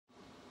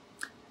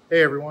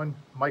Hey everyone,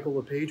 Michael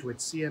LePage with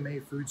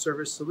CMA Food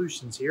Service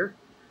Solutions here.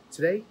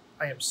 Today,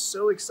 I am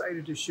so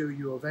excited to show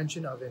you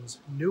Ovention Oven's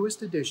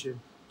newest addition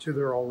to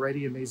their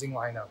already amazing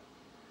lineup.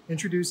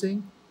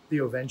 Introducing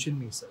the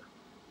Ovention MiSA.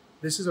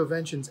 This is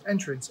Ovention's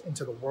entrance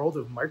into the world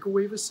of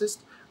microwave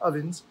assist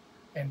ovens,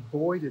 and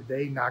boy did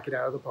they knock it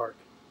out of the park.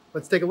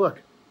 Let's take a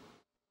look.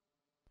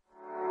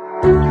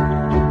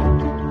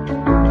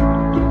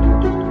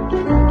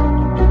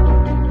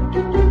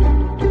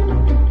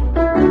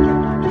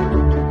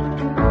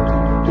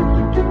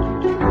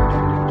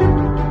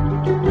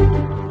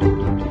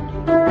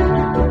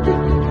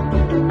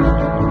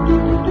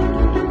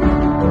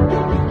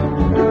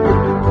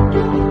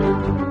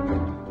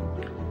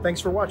 Thanks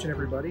for watching,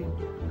 everybody.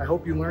 I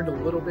hope you learned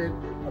a little bit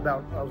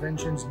about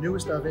Ovention's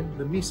newest oven,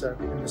 the MiSA,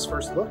 in this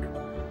first look.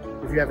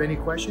 If you have any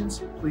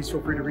questions, please feel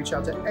free to reach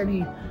out to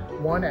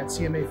anyone at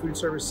CMA Food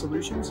Service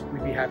Solutions.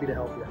 We'd be happy to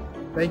help you.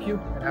 Thank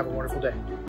you, and have a wonderful day.